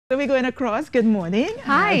So we're going across. Good morning.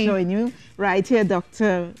 Hi. I'll join you right here,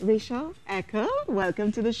 Dr. Rachel Eckel.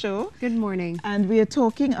 Welcome to the show. Good morning. And we are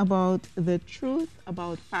talking about the truth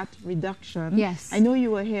about fat reduction. Yes. I know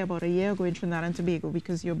you were here about a year ago in Trinidad and Tobago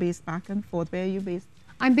because you're based back and forth. Where are you based?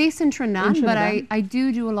 I'm based in Trinidad, but Trinidad. I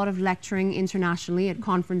do a lot of lecturing internationally at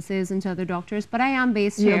conferences and to other doctors, but I am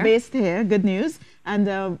based here. You're based here. Good news.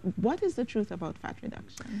 And what is the truth about fat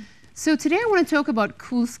reduction? So today I want to talk about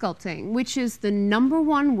CoolSculpting, which is the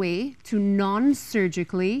 #1 way to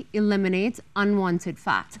non-surgically eliminate unwanted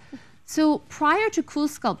fat. So prior to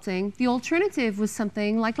CoolSculpting, the alternative was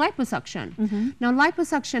something like liposuction. Now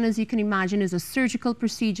liposuction, as you can imagine, is a surgical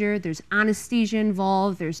procedure. There's anesthesia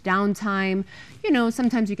involved, there's downtime. You know,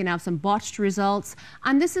 sometimes you can have some botched results.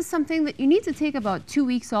 And this is something that you need to take about 2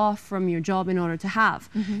 weeks off from your job in order to have.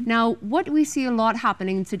 Now, what we see a lot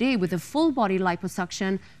happening today with a full body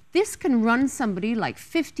liposuction, this can run somebody like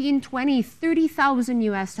 15, 20, 30,000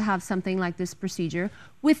 US to have something like this procedure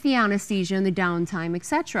with the anesthesia and the downtime,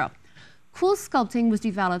 etc. CoolSculpting was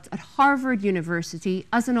developed at Harvard University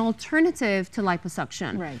as an alternative to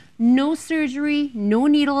liposuction. Right. No surgery, no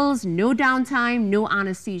needles, no downtime, no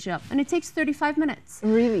anesthesia, and it takes 35 minutes.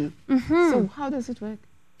 Really? So how does it work?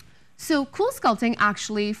 So CoolSculpting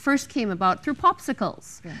actually first came about through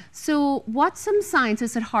popsicles. Yeah. So what some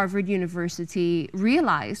scientists at Harvard University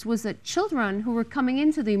realized was that children who were coming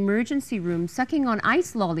into the emergency room sucking on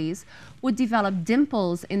ice lollies would develop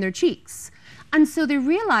dimples in their cheeks. And so they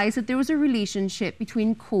realized that there was a relationship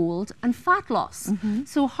between cold and fat loss.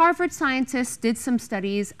 So Harvard scientists did some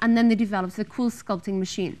studies and then they developed the CoolSculpting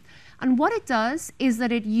machine. And what it does is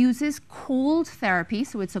that it uses cold therapy,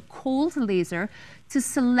 so it's a cold laser, to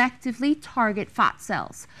selectively target fat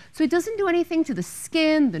cells. So it doesn't do anything to the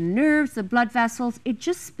skin, the nerves, the blood vessels. It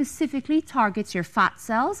just specifically targets your fat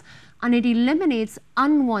cells, and it eliminates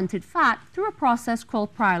unwanted fat through a process called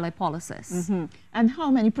cryolipolysis. And how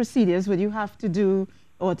many procedures would you have to do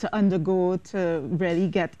or to undergo to really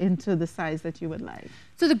get into the size that you would like?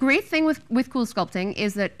 So the great thing with CoolSculpting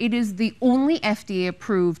is that it is the only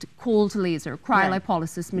FDA-approved cold laser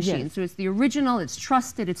cryolipolysis machine. Yes. So it's the original, it's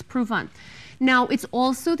trusted, it's proven. Now, it's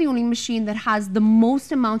also the only machine that has the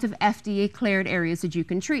most amount of FDA-cleared areas that you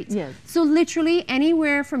can treat. Yes. So literally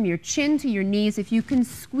anywhere from your chin to your knees, if you can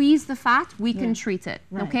squeeze the fat, we can treat it,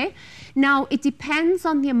 Right. okay? Now, it depends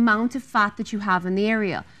on the amount of fat that you have in the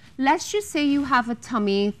area. Let's just say you have a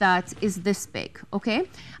tummy that is this big, okay?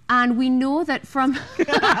 And we know that from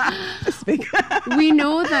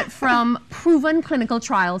proven clinical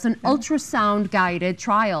trials and ultrasound-guided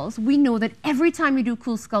trials, we know that every time you do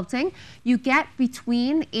CoolSculpting, you get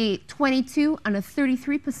between a 22 and a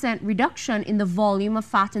 33% reduction in the volume of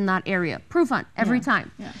fat in that area. Proven every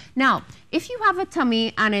time. Yeah. Now, if you have a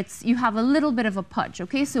tummy and you have a little bit of a pudge,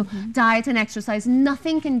 okay? So diet and exercise,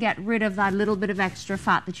 nothing can get rid of that little bit of extra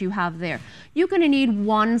fat that you have there. You're gonna need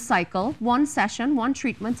one cycle, one session, one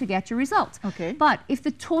treatment to get your result. Okay. But if the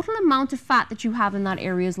total amount of fat that you have in that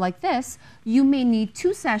area is like this, you may need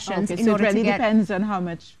 2 sessions in so order it really to get... depends on how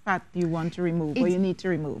much fat you want to remove or you need to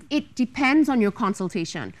remove. It depends on your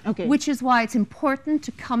consultation, Okay. which is why it's important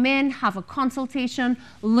to come in, have a consultation,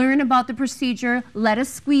 learn about the procedure, let us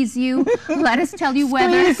squeeze you, let us tell you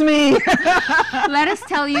whether... Squeeze me! Let us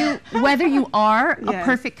tell you whether you are a Yes.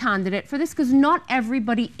 perfect candidate for this, because not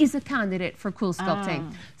everybody is a candidate for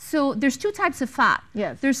CoolSculpting. So there's 2 types of fat.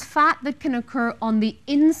 Yes. There's fat that can occur on the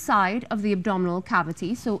inside of the abdominal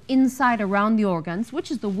cavity, so inside around the organs, which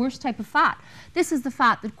is the worst type of fat. This is the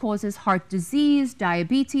fat that causes heart disease,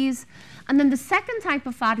 diabetes. And then the second type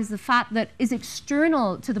of fat is the fat that is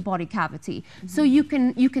external to the body cavity. So you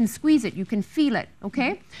can squeeze it, you can feel it,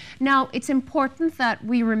 okay? Now, it's important that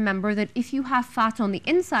we remember that if you have fat on the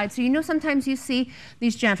inside, so you know sometimes you see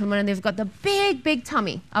these gentlemen and they've got the big, big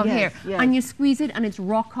tummy out Yes, here, yes. and you squeeze it and it's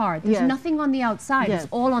rock hard. There's Yes. nothing on the outside, Yes.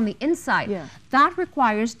 it's all on the inside. Yeah. That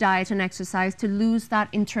requires diet and exercise to lose that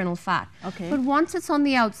internal fat. Okay. But once it's on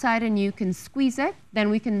the outside and you can squeeze it, then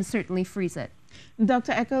we can certainly freeze it.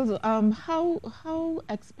 Dr. Eccles, how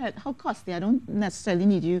costly? I don't necessarily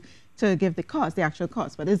need you to give the actual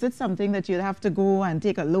cost, but is it something that you'd have to go and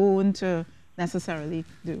take a loan to necessarily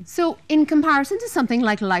do? So in comparison to something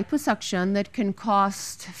like liposuction that can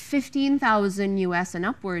cost 15,000 US and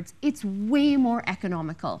upwards, it's way more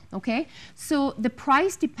economical, okay? So the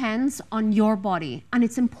price depends on your body, and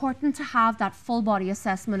it's important to have that full body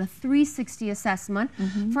assessment, a 360 assessment,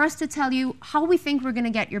 for us to tell you how we think we're gonna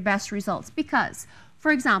get your best results. Because,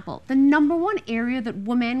 for example, the #1 area that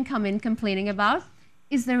women come in complaining about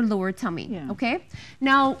is their lower tummy. Yeah. Okay.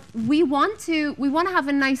 Now we want to have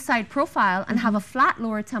a nice side profile and have a flat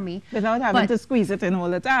lower tummy without having to squeeze it in all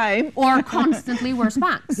the time or constantly wear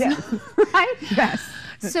Spanx. Yes. Right? Yes.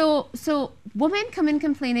 So women come in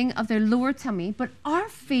complaining of their lower tummy, but our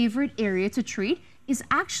favorite area to treat is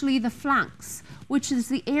actually the flanks, which is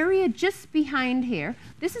the area just behind here.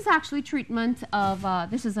 This is actually treatment of,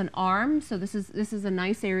 this is an arm, so this is a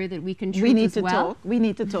nice area that we can treat we need as to well. talk. We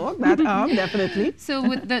need to talk, that arm, definitely. So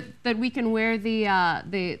with that we can wear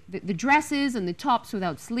the dresses and the tops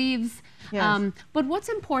without sleeves. Yes. But what's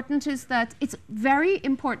important is that it's very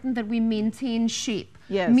important that we maintain shape,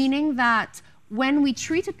 yes. meaning that when we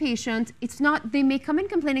treat a patient, it's not, they may come in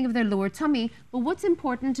complaining of their lower tummy, but what's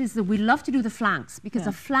important is that we love to do the flanks, because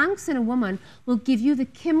the flanks in a woman will give you the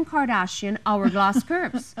Kim Kardashian hourglass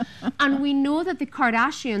curves. And we know that the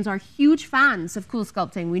Kardashians are huge fans of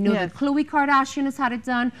CoolSculpting. We know that Khloe Kardashian has had it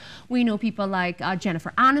done. We know people like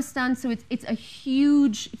Jennifer Aniston. So it's a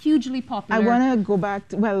hugely popular. I want to go back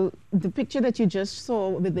to, well, the picture that you just saw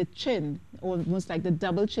with the chin, almost like the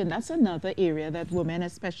double chin, that's another area that women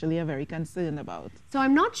especially are very concerned about. So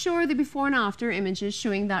I'm not sure the before and after images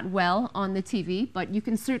showing that well on the TV, but you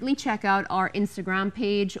can certainly check out our Instagram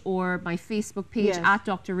page or my Facebook page at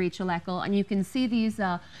Dr. Rachel Eckel, and you can see these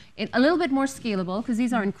in a little bit more scalable, because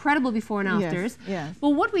these are incredible before and afters. Yes.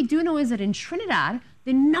 But what we do know is that in Trinidad,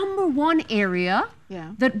 the #1 area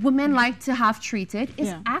that women like to have treated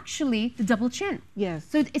is actually the double chin. Yes.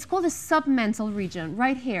 So it's called the submental region,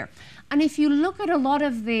 right here. And if you look at a lot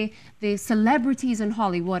of the celebrities in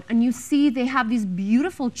Hollywood, and you see they have these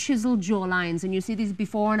beautiful chiseled jawlines, and you see these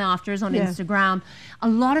before and afters on Instagram, a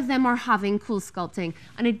lot of them are having CoolSculpting,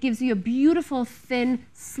 and it gives you a beautiful, thin,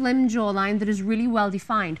 slim jawline that is really well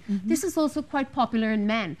defined. This is also quite popular in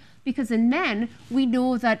men, because in men, we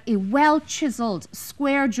know that a well-chiseled,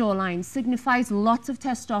 square jawline signifies lots of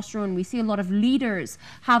testosterone. We see a lot of leaders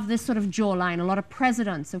have this sort of jawline, a lot of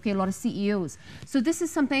presidents, okay, a lot of CEOs. So this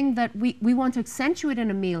is something that we want to accentuate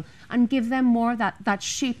in a male and give them more that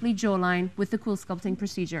shapely jawline with the CoolSculpting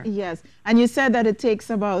procedure. Yes, and you said that it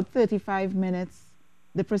takes about 35 minutes.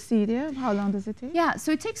 The procedure, how long does it take? Yeah,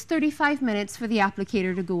 so it takes 35 minutes for the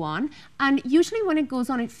applicator to go on. And usually when it goes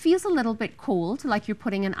on, it feels a little bit cold, like you're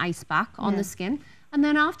putting an ice pack on the skin. And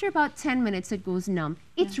then after about 10 minutes, it goes numb.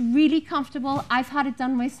 It's really comfortable. I've had it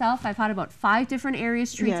done myself. I've had about 5 different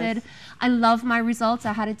areas treated. Yes. I love my results.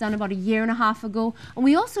 I had it done about 1.5 years ago. And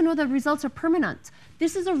we also know that results are permanent.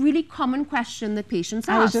 This is a really common question that patients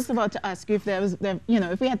ask. I was just about to ask you if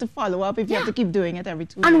if we had to follow up, if you have to keep doing it every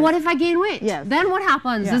 2 years. And what if I gain weight? Yes. Then what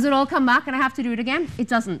happens? Does it all come back and I have to do it again? It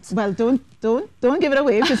doesn't. Well, don't give it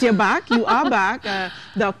away, because you're back. You are back.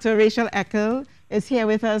 Dr. Rachel Eckel is here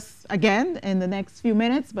with us again in the next few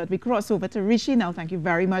minutes, but we cross over to Rishi now. Thank you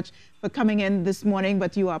very much for coming in this morning,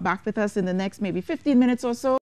 but you are back with us in the next maybe 15 minutes or so.